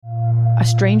a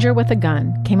stranger with a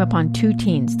gun came upon 2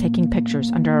 teens taking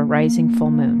pictures under a rising full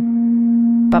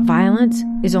moon. But violence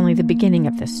is only the beginning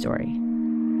of this story.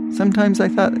 Sometimes I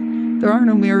thought, there are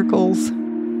no miracles.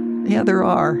 Yeah, there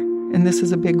are, and this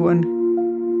is a big one.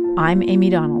 I'm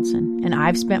Amy Donaldson, and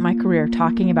I've spent my career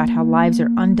talking about how lives are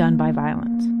undone by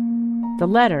violence. The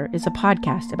Letter is a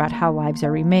podcast about how lives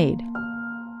are remade.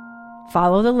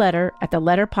 Follow The Letter at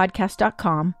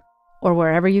theletterpodcast.com or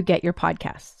wherever you get your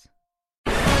podcasts.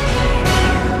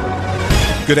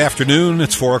 Good afternoon.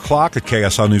 It's 4 o'clock at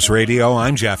KSL News Radio.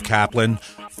 I'm Jeff Kaplan.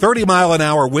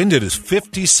 30-mile-an-hour wind. It is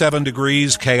 57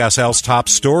 degrees. KSL's top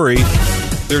story.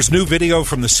 There's new video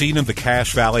from the scene of the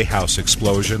Cache Valley house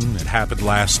explosion. It happened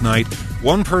last night.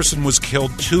 1 person was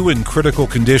killed, 2 in critical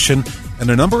condition, and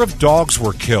a number of dogs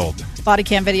were killed. Body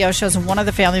cam video shows one of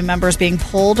the family members being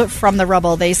pulled from the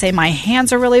rubble. They say, "My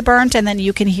hands are really burnt," and then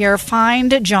you can hear,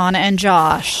 "Find John and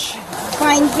Josh."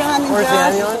 Find John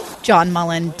and Josh. John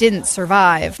Mullen didn't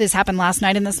survive. This happened last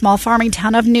night in the small farming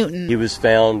town of Newton. He was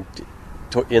found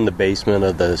in the basement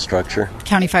of the structure.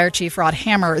 County Fire Chief Rod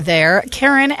Hammer there.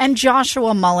 Karen and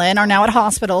Joshua Mullen are now at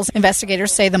hospitals.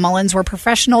 Investigators say the Mullens were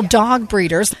professional dog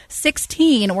breeders.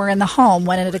 16 were in the home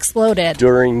when it exploded.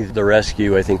 During the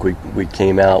rescue, I think we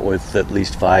came out with at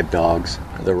least 5 dogs.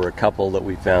 There were a couple that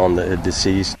we found that had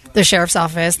deceased. The sheriff's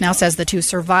office now says the 2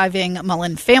 surviving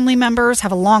Mullen family members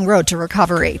have a long road to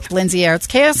recovery. Lindsay Aerts,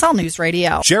 KSL News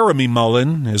Radio. Jeremy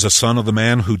Mullen is a son of the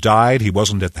man who died. He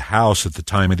wasn't at the house at the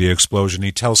time of the explosion.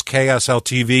 He tells KSL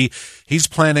TV he's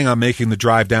planning on making the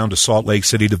drive down to Salt Lake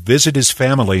City to visit his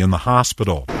family in the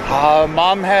hospital.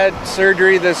 Mom had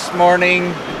surgery this morning.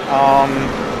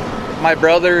 My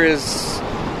brother is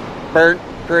burnt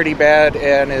pretty bad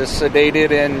and is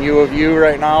sedated in U of U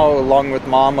right now, along with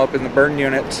Mom up in the burn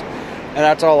units. And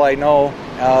that's all I know.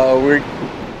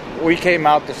 We came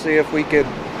out to see if we could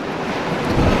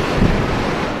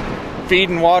feed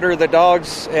and water the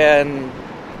dogs and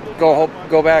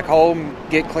go back home,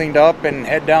 get cleaned up, and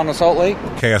head down to Salt Lake.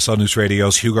 KSL News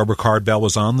Radio's Hugo Ricard-Bell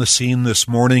was on the scene this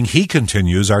morning. He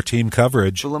continues our team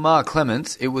coverage. For Lamar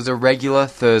Clements, it was a regular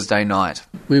Thursday night.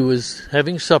 We was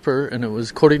having supper, and it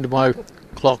was, according to my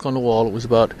clock on the wall, it was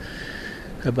about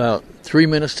 3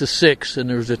 minutes to 6, and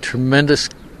there was a tremendous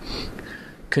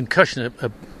concussion,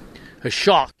 a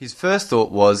shock. His first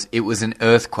thought was it was an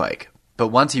earthquake, but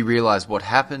once he realized what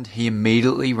happened, he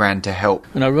immediately ran to help.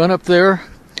 And I run up there,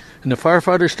 and the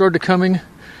firefighters started coming,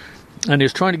 and he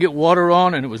was trying to get water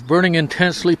on, and it was burning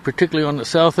intensely, particularly on the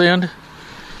south end,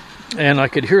 and I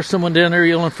could hear someone down there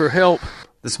yelling for help.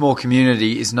 The small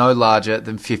community is no larger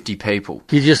than 50 people.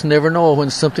 You just never know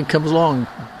when something comes along.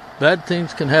 Bad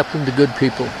things can happen to good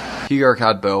people. Hugo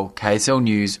Ricard-Bell, KSL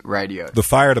News Radio. The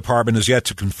fire department has yet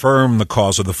to confirm the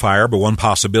cause of the fire, but one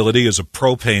possibility is a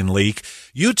propane leak.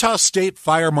 Utah State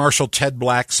Fire Marshal Ted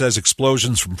Black says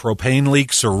explosions from propane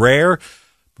leaks are rare,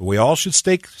 but we all should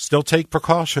still take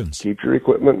precautions. Keep your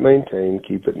equipment maintained,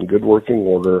 keep it in good working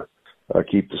order,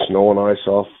 keep the snow and ice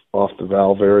off the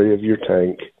valve area of your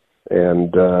tank,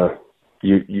 and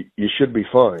you should be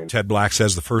fine. Ted Black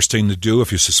says the first thing to do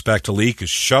if you suspect a leak is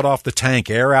shut off the tank,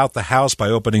 air out the house by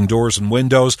opening doors and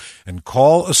windows, and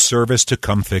call a service to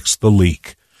come fix the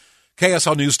leak.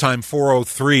 KSL News Time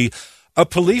 4:03. A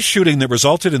police shooting that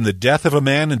resulted in the death of a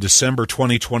man in December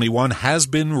 2021 has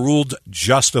been ruled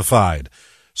justified.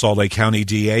 Salt Lake County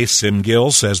DA Sim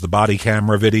Gill says the body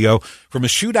camera video from a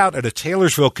shootout at a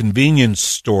Taylorsville convenience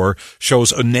store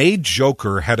shows Oneid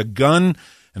Joker had a gun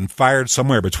and fired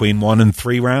somewhere between 1 and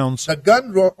 3 rounds. The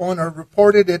gun owner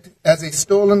reported it as a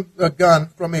stolen gun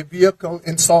from a vehicle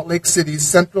in Salt Lake City's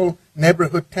central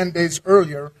neighborhood 10 days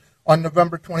earlier on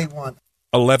November 21.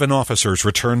 11 officers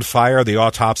returned fire. The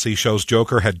autopsy shows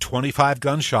Joker had 25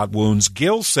 gunshot wounds.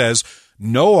 Gill says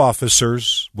no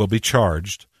officers will be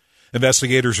charged.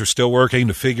 Investigators are still working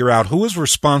to figure out who is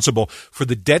responsible for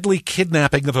the deadly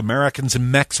kidnapping of Americans in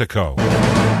Mexico.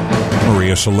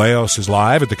 Maria Soleos is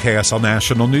live at the KSL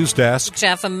National News Desk.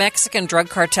 Jeff, a Mexican drug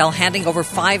cartel handing over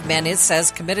 5 men it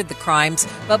says committed the crimes,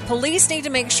 but police need to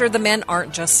make sure the men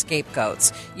aren't just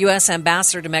scapegoats. U.S.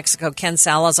 Ambassador to Mexico Ken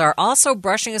Salazar also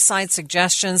brushing aside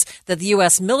suggestions that the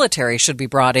U.S. military should be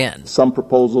brought in. Some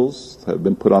proposals have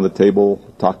been put on the table,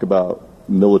 talk about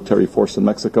military force in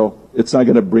Mexico. it's not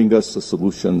going to bring us the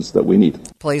solutions that we need.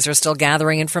 Police are still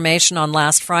gathering information on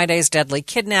last Friday's deadly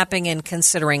kidnapping and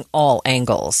considering all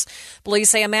angles. Police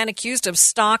say a man accused of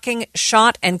stalking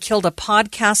shot and killed a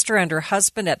podcaster and her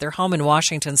husband at their home in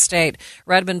Washington State.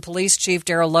 Redmond Police Chief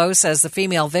Darrell Lowe says the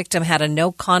female victim had a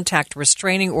no-contact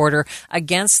restraining order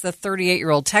against the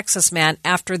 38-year-old Texas man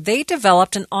after they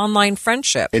developed an online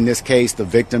friendship. In this case, the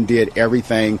victim did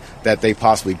everything that they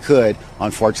possibly could.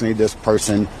 Unfortunately, this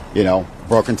person,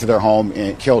 broke into their home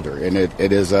and killed her, and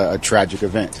it is a tragic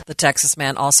event. The Texas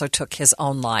man also took his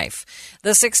own life. The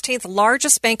 16th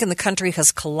largest bank in the country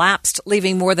has collapsed,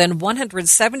 leaving more than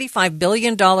 $175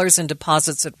 billion in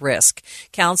deposits at risk.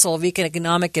 Council of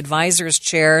Economic Advisors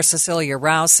Chair Cecilia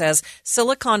Rao says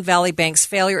Silicon Valley Bank's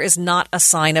failure is not a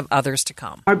sign of others to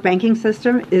come. Our banking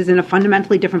system is in a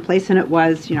fundamentally different place than it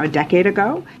was, a decade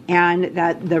ago, and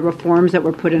that the reforms that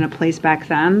were put into place back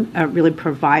then really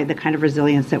provide the kind of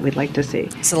resilience that we'd like to see.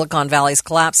 Silicon Valley's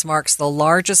collapse marks the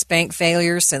largest bank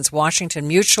failure since Washington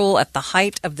Mutual at the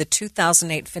height of the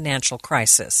 2008 financial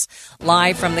crisis.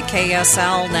 Live from the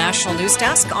KSL National News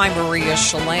Desk, I'm Maria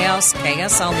Chaleos,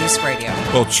 KSL News Radio.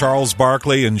 Well, Charles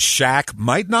Barkley and Shaq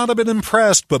might not have been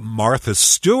impressed, but Martha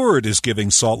Stewart is giving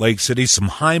Salt Lake City some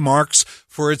high marks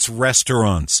for its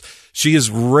restaurants. She is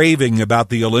raving about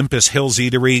the Olympus Hills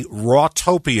eatery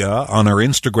Rawtopia on her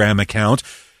Instagram account.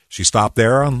 She stopped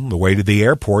there on the way to the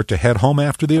airport to head home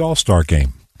after the All-Star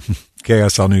game.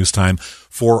 KSL News Time,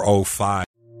 4:05.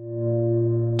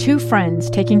 Two friends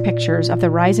taking pictures of the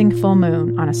rising full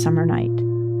moon on a summer night.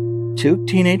 Two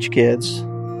teenage kids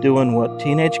doing what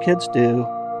teenage kids do.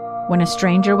 When a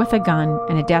stranger with a gun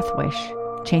and a death wish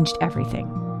changed everything.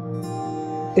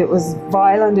 It was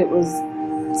violent, it was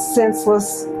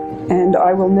senseless, and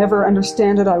I will never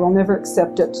understand it, I will never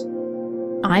accept it.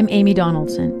 I'm Amy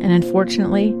Donaldson, and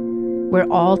unfortunately, we're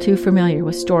all too familiar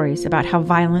with stories about how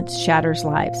violence shatters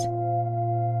lives.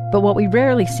 But what we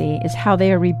rarely see is how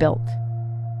they are rebuilt.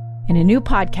 In a new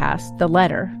podcast, The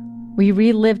Letter, we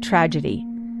relive tragedy,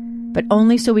 but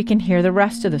only so we can hear the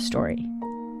rest of the story.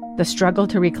 The struggle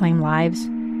to reclaim lives,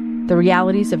 the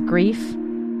realities of grief,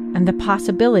 and the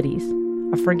possibilities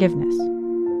of forgiveness.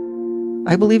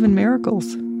 I believe in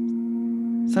miracles.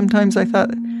 Sometimes I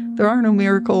thought, there are no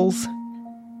miracles.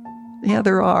 Yeah,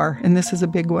 there are, and this is a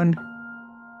big one.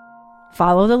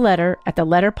 Follow The Letter at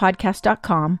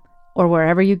theletterpodcast.com or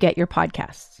wherever you get your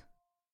podcasts.